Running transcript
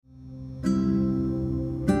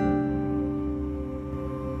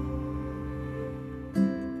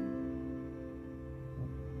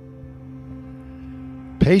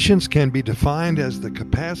Patience can be defined as the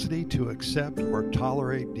capacity to accept or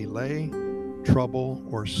tolerate delay, trouble,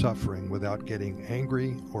 or suffering without getting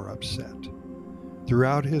angry or upset.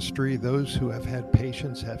 Throughout history, those who have had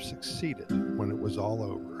patience have succeeded when it was all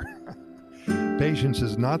over. Patience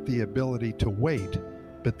is not the ability to wait,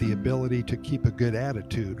 but the ability to keep a good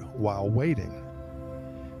attitude while waiting.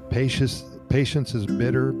 Patience is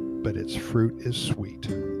bitter, but its fruit is sweet.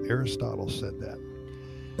 Aristotle said that.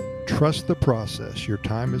 Trust the process. Your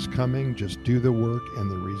time is coming. Just do the work and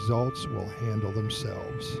the results will handle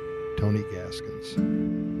themselves. Tony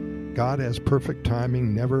Gaskins. God has perfect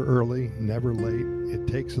timing, never early, never late. It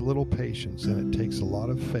takes a little patience and it takes a lot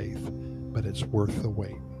of faith, but it's worth the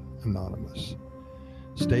wait. Anonymous.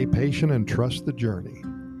 Stay patient and trust the journey.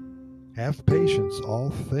 Have patience.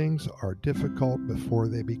 All things are difficult before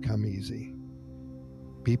they become easy.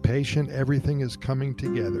 Be patient. Everything is coming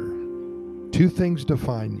together. Two things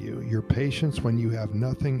define you: your patience when you have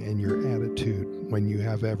nothing and your attitude when you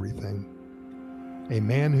have everything. A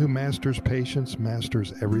man who masters patience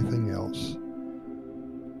masters everything else.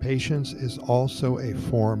 Patience is also a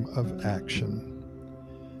form of action.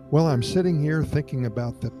 Well, I'm sitting here thinking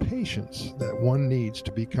about the patience that one needs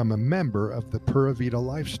to become a member of the Pura Vida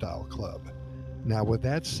Lifestyle Club. Now, with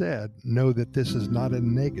that said, know that this is not a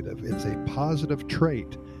negative. It's a positive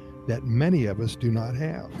trait that many of us do not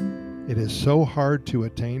have. It is so hard to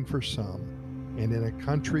attain for some, and in a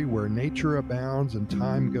country where nature abounds and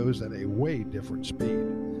time goes at a way different speed,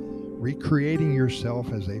 recreating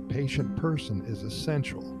yourself as a patient person is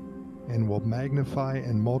essential and will magnify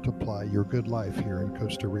and multiply your good life here in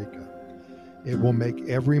Costa Rica. It will make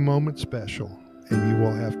every moment special, and you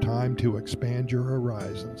will have time to expand your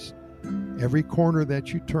horizons. Every corner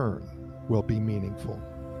that you turn will be meaningful.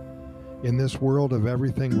 In this world of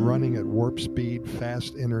everything running at warp speed,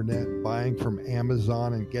 fast internet, buying from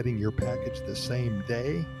Amazon and getting your package the same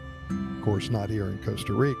day, of course not here in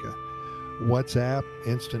Costa Rica, WhatsApp,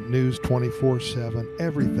 instant news 24/7,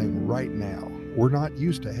 everything right now. We're not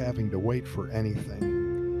used to having to wait for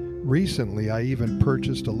anything. Recently, I even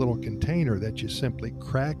purchased a little container that you simply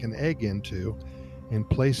crack an egg into and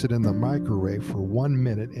place it in the microwave for 1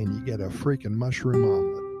 minute and you get a freaking mushroom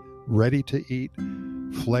omelet, ready to eat,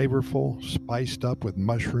 flavorful, spiced up with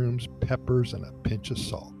mushrooms, peppers, and a pinch of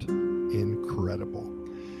salt. Incredible.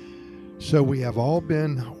 So we have all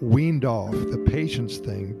been weaned off the patience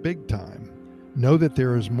thing big time. Know that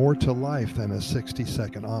there is more to life than a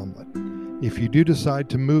 60-second omelet. If you do decide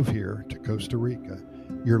to move here to Costa Rica,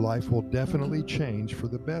 your life will definitely change for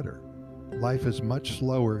the better. Life is much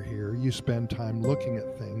slower here. You spend time looking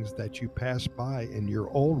at things that you pass by in your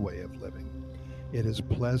old way of living. It is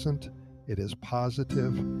pleasant, it is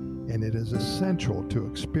positive, and it is essential to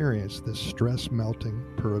experience this stress-melting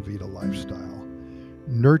Pura Vida lifestyle.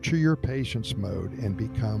 Nurture your patience mode and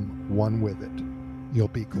become one with it. You'll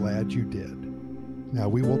be glad you did. Now,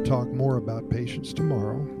 we will talk more about patience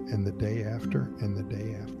tomorrow and the day after and the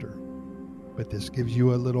day after. But this gives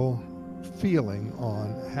you a little feeling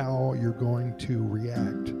on how you're going to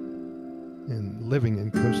react in living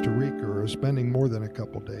in Costa Rica or spending more than a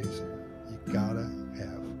couple days. You gotta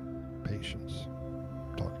have patience.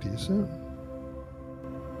 Talk to you soon.